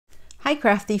Hi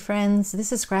crafty friends,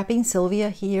 this is Scrapping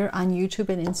Sylvia here on YouTube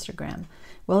and Instagram.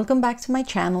 Welcome back to my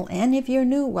channel, and if you're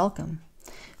new, welcome.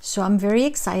 So I'm very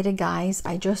excited guys.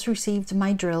 I just received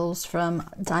my drills from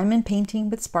Diamond Painting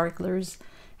with Sparklers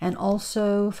and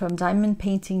also from Diamond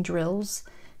Painting Drills,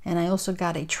 and I also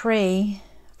got a tray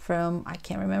from, I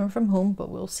can't remember from whom, but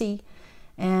we'll see.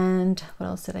 And what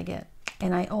else did I get?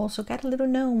 And I also got a little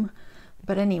gnome.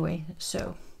 But anyway,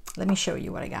 so let me show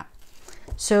you what I got.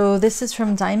 So this is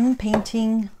from Diamond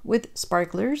Painting with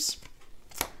Sparklers.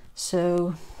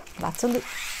 So lots of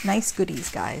nice goodies,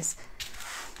 guys.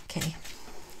 Okay,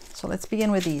 so let's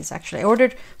begin with these. Actually, I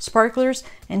ordered sparklers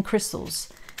and crystals,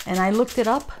 and I looked it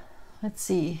up. Let's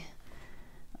see.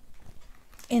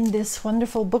 In this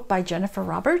wonderful book by Jennifer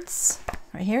Roberts,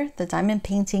 right here, the Diamond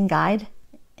Painting Guide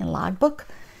and Logbook.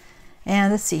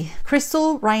 And let's see,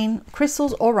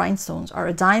 crystals or rhinestones are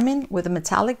a diamond with a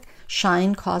metallic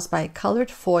shine caused by a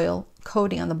colored foil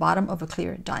coating on the bottom of a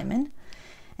clear diamond.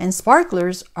 And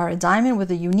sparklers are a diamond with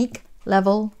a unique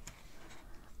level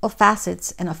of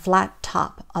facets and a flat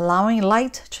top, allowing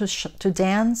light to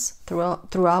dance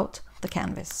throughout the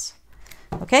canvas.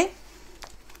 Okay?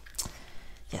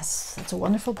 Yes, it's a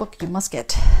wonderful book you must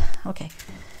get. Okay.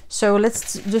 So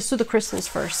let's just do the crystals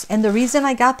first. And the reason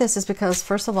I got this is because,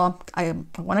 first of all, I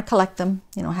want to collect them,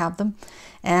 you know, have them.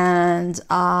 And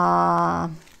I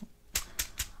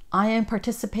am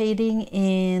participating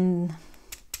in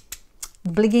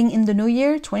Blinging in the New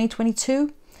Year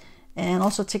 2022 and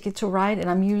also Ticket to Ride. And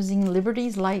I'm using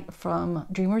Liberty's Light from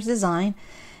Dreamers Design.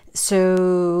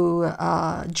 So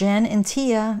Jen and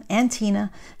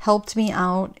Tina helped me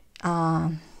out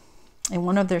in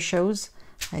one of their shows.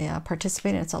 I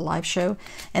participated, it's a live show,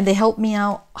 and they helped me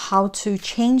out how to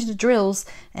change the drills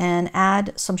and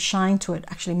add some shine to it,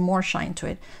 actually more shine to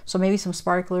it. So maybe some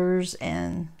sparklers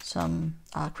and some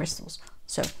crystals.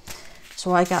 So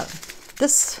I got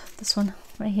this one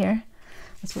right here.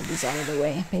 Let's move these out of the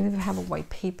way. Maybe if I have a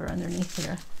white paper underneath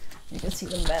here, you can see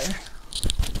them better.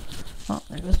 Oh,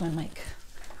 there goes my mic.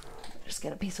 Just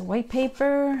get a piece of white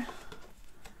paper.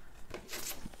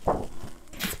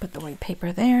 Let's put the white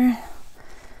paper there.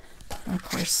 And of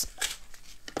course,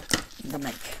 the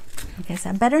mic. Okay, is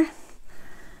that better?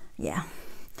 Yeah.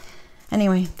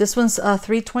 Anyway, this one's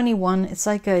 321. It's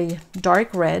like a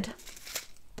dark red.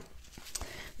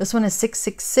 This one is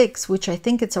 666, which I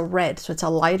think it's a red. So it's a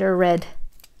lighter red.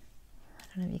 I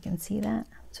don't know if you can see that.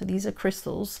 So these are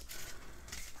crystals.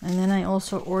 And then I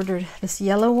also ordered this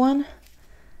yellow one.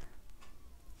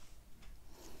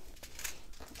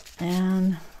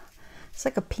 And it's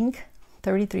like a pink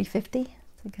 3350.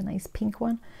 Like a nice pink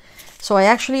one. So I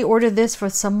actually ordered this for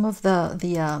some of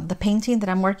the painting that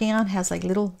I'm working on. It has like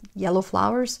little yellow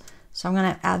flowers, so I'm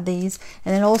gonna add these.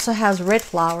 And it also has red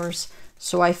flowers,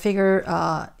 so I figure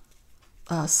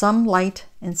some light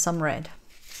and some red.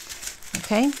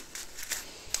 Okay,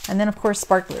 and then of course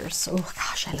sparklers. Oh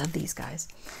gosh, I love these guys.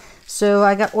 So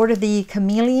I ordered the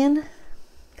chameleon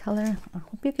color. I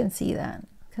hope you can see that.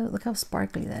 Look how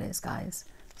sparkly that is, guys.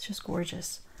 It's just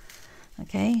gorgeous.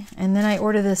 Okay, and then I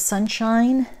ordered the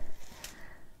sunshine.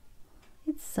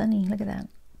 It's sunny, look at that.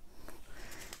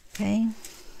 Okay,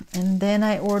 and then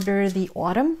I ordered the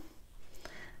autumn.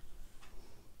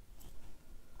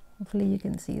 Hopefully you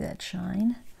can see that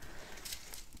shine.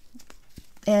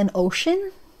 And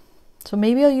ocean. So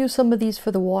maybe I'll use some of these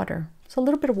for the water. It's a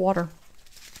little bit of water.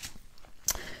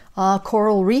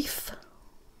 Coral reef.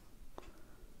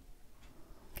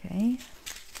 Okay.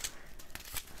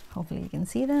 Hopefully you can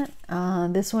see that.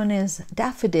 This one is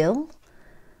daffodil.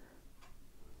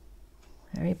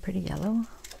 Very pretty yellow.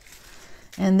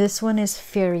 And this one is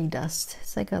fairy dust.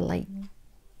 It's like a light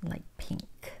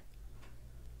pink.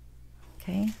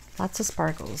 Okay, lots of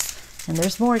sparkles. And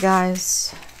there's more,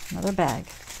 guys. Another bag.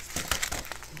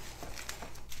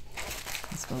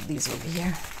 Let's move these over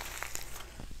here.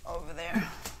 Over there.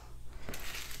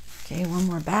 Okay, one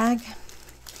more bag.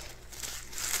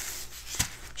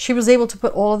 She was able to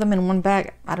put all of them in one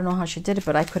bag. I don't know how she did it,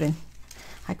 but I couldn't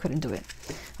do it.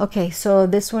 Okay, so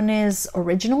this one is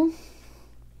original.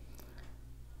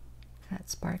 That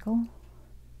sparkle.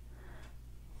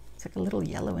 It's like a little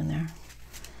yellow in there.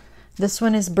 This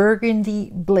one is burgundy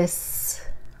bliss.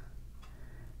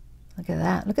 Look at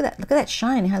that. Look at that. Look at that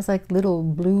shine. It has like little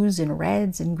blues and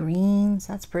reds and greens.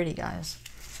 That's pretty, guys.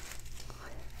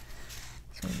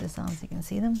 Let's move this on so you can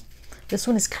see them. This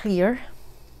one is clear.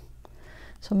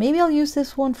 So maybe I'll use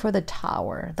this one for the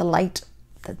tower, the light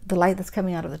that's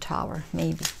coming out of the tower,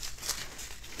 maybe.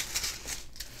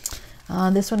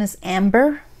 This one is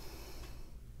amber.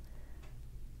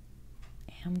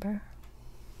 Amber.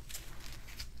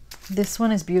 This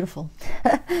one is beautiful.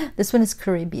 This one is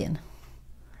Caribbean.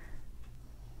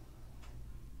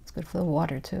 It's good for the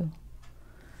water too.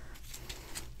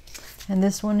 And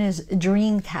this one is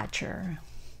Dreamcatcher.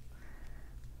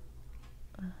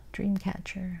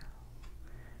 Dreamcatcher.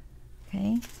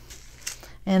 Okay.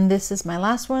 And this is my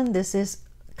last one. This is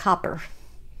Copper.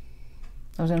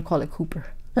 I was going to call it Cooper.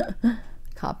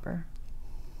 Copper.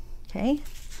 Okay.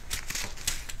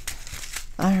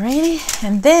 Alrighty.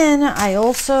 And then I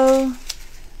also,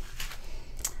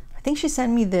 I think she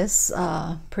sent me this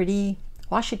pretty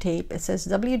washi tape. It says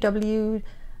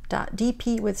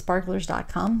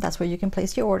www.dpwithsparklers.com. That's where you can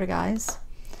place your order, guys.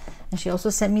 And she also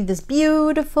sent me this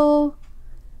beautiful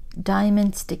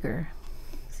diamond sticker.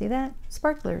 See that?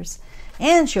 Sparklers.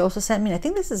 And she also sent me, I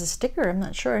think this is a sticker, I'm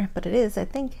not sure, but it is, I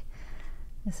think.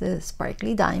 This is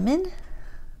sparkly diamond.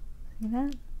 See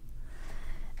that?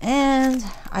 And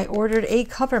I ordered a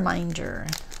cover minder.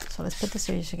 So let's put this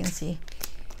here so you can see.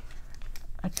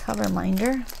 A cover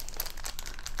minder.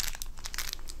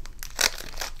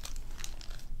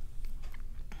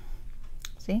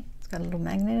 See? It's got a little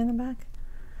magnet in the back.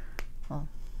 Oh,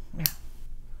 yeah.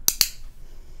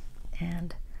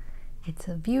 And it's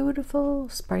a beautiful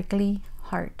sparkly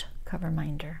heart cover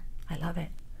minder. I love it.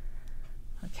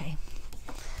 Okay.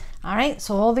 All right,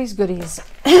 so all these goodies.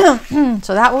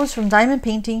 So that was from Diamond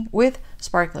Painting with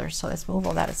Sparklers. So let's move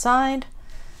all that aside.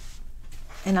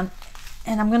 And I'm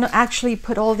gonna actually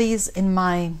put all these in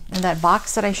that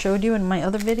box that I showed you in my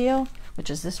other video,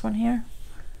 which is this one here.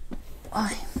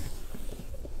 I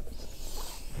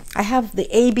have the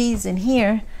ABs in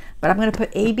here, but I'm gonna put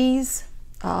ABs,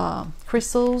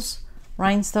 crystals,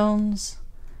 rhinestones,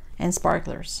 and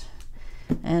sparklers.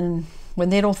 And when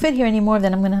they don't fit here anymore,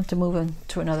 then I'm gonna have to move them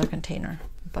to another container,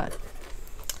 but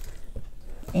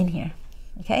in here.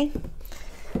 Okay,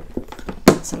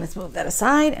 so let's move that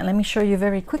aside and let me show you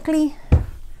very quickly.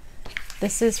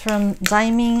 This is from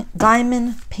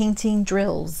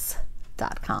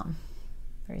diamondpaintingdrills.com.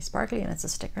 Very sparkly, and it's a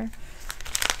sticker.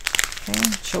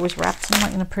 Okay, she always wraps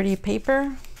them in a pretty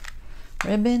paper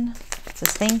ribbon. It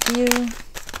says thank you.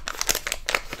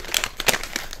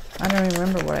 I don't even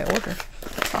remember what I ordered.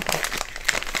 Okay.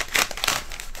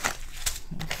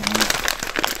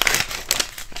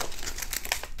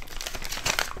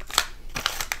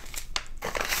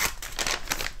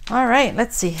 All right,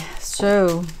 let's see.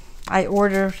 So I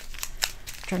ordered,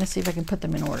 I'm trying to see if I can put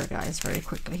them in order, guys, very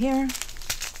quickly here,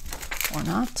 or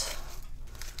not.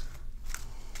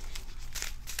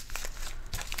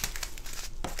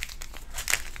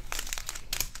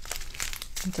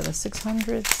 Into the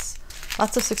 600s,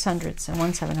 lots of 600s and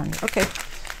one 700. Okay,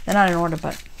 they're not in order,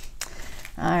 but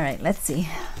all right, let's see.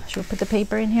 Should we put the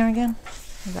paper in here again?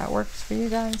 If that works for you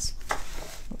guys.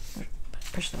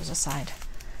 Push those aside.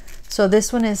 So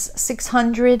this one is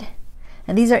 600,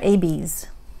 and these are ABs.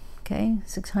 Okay,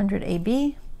 600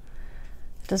 AB.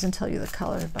 It doesn't tell you the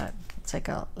color, but it's like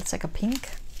a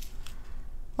pink.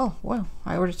 Oh well,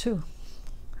 I ordered two.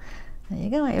 There you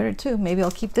go, I ordered two. Maybe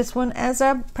I'll keep this one as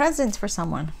a present for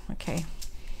someone. Okay.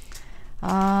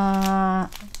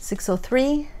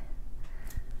 603.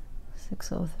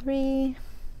 603.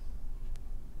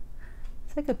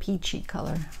 It's like a peachy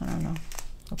color. I don't know.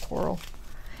 A coral.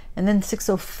 And then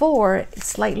 604 is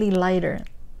slightly lighter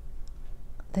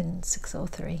than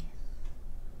 603.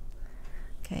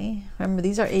 Okay. Remember,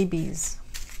 these are ABs.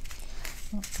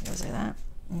 Oh, it goes like that.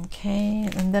 Okay.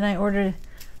 And then I ordered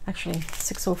actually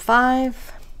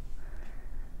 605.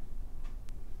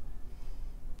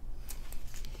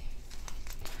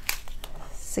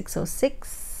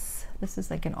 606. This is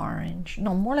like an orange.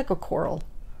 No, more like a coral.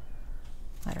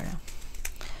 I don't know.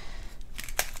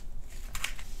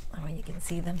 Oh, you can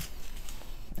see them.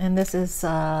 And this is,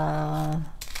 let's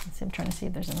see, I'm trying to see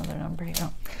if there's another number here.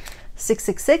 Oh,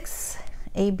 666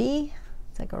 AB.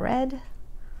 It's like a red.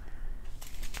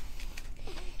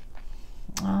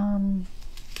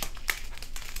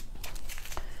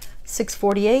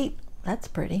 648. That's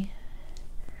pretty.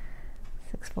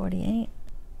 648.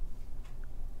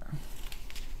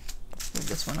 Let's move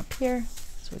this one up here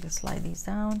so we can slide these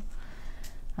down.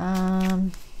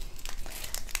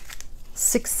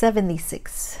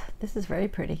 676. This is very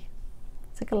pretty.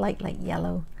 It's like a light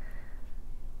yellow.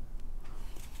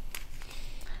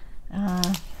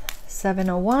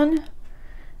 701.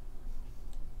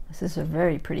 This is a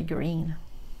very pretty green.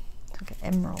 It's like an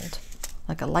emerald,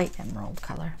 like a light emerald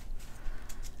color.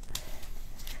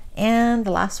 And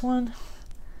the last one,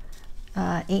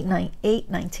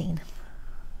 819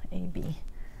 AB.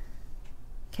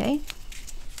 Okay.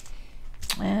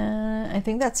 And I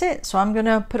think that's it. So I'm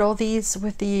gonna put all these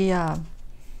with the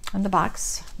in the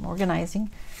box. I'm organizing,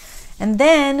 and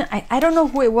then I don't know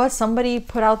who it was. Somebody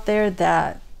put out there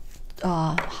that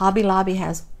Hobby Lobby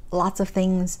has lots of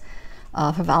things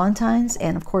for Valentine's,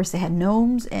 and of course they had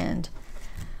gnomes, and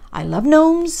I love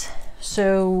gnomes.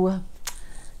 So,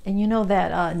 and you know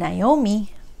that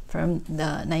Naomi from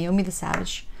the Naomi the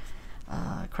Savage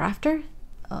Crafter,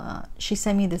 she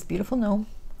sent me this beautiful gnome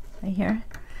right here,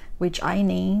 which I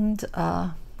named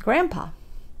Grandpa.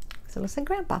 So it looks like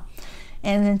Grandpa.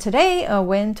 And then today I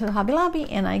went to Hobby Lobby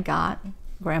and I got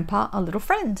Grandpa a little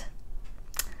friend.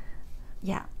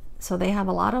 Yeah, so they have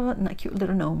a lot of cute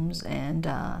little gnomes, and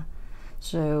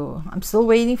so I'm still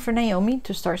waiting for Naomi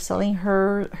to start selling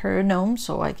her gnomes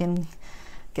so I can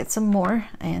get some more.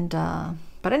 And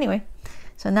but anyway,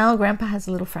 so now Grandpa has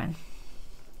a little friend,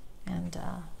 and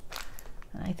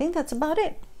I think that's about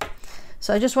it.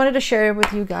 So I just wanted to share it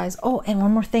with you guys. Oh, and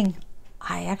one more thing,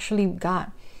 I actually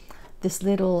got this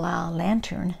little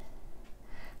lantern.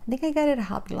 I think I got it at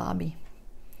Hobby Lobby,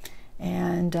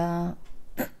 and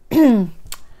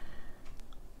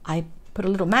I put a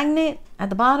little magnet at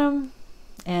the bottom,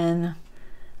 and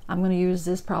I'm going to use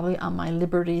this probably on my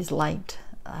Liberty's Light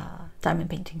diamond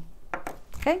painting.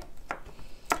 Okay,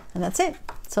 and that's it.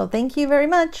 So thank you very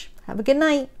much. Have a good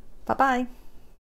night. Bye-bye.